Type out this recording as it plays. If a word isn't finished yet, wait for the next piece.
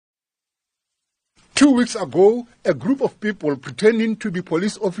2 weeks ago, a group of people pretending to be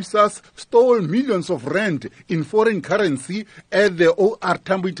police officers stole millions of rand in foreign currency at the OR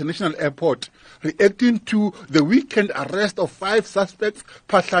Tambo International Airport. Reacting to the weekend arrest of 5 suspects,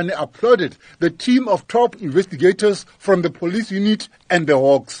 Phahlane applauded the team of top investigators from the police unit and the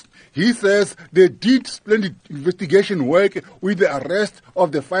Hawks. He says they did splendid investigation work with the arrest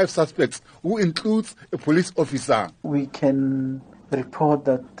of the 5 suspects, who includes a police officer. We can report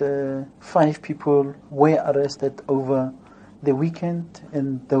that 5 people were arrested over the weekend,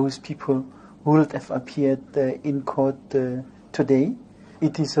 and those people would have appeared in court today.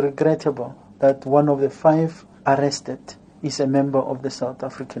 It is regrettable that one of the 5 arrested is a member of the South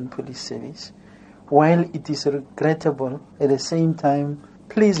African Police Service. While it is regrettable, at the same time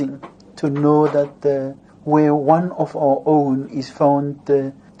pleasing to know that where one of our own is found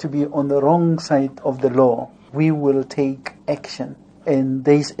to be on the wrong side of the law, we will take action, and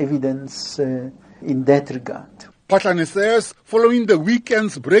there is evidence in that regard. Phahlane says, following the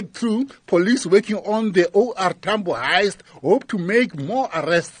weekend's breakthrough, police working on the OR Tambo heist hope to make more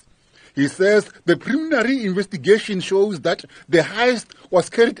arrests. He says the preliminary investigation shows that the heist was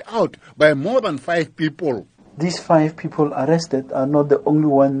carried out by more than 5 people. These 5 people arrested are not the only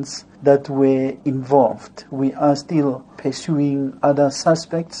ones that were involved. We are still pursuing other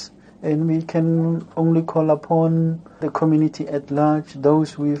suspects, and we can only call upon the community at large,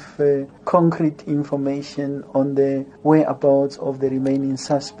 those with concrete information on the whereabouts of the remaining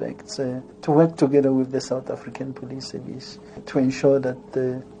suspects, to work together with the South African Police Service to ensure that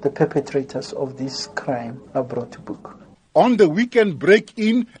the perpetrators of this crime are brought to book. On the weekend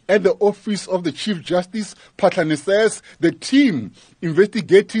break-in at the office of the Chief Justice, Phahlane says the team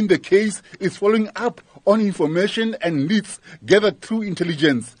investigating the case is following up on information and leads gathered through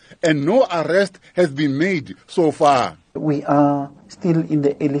intelligence, and no arrest has been made so far. We are still in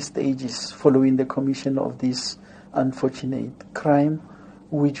the early stages following the commission of this unfortunate crime,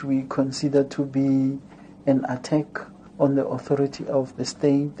 which we consider to be an attack on the authority of the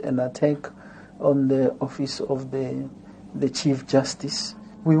state, an attack on the office of the Chief Justice.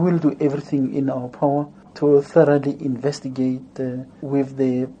 We will do everything in our power to thoroughly investigate with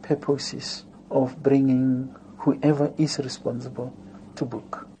the purposes of bringing whoever is responsible to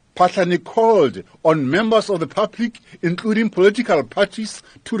book. Phahlane called on members of the public, including political parties,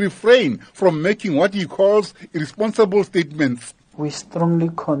 to refrain from making what he calls irresponsible statements. We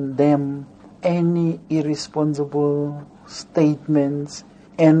strongly condemn any irresponsible statements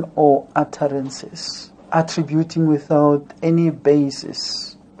and/or utterances attributing without any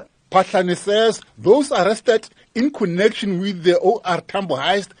basis. Phahlane says those arrested in connection with the OR Tambo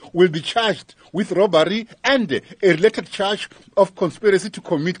heist will be charged with robbery and a related charge of conspiracy to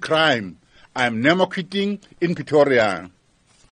commit crime. I am Makwiting in Pretoria.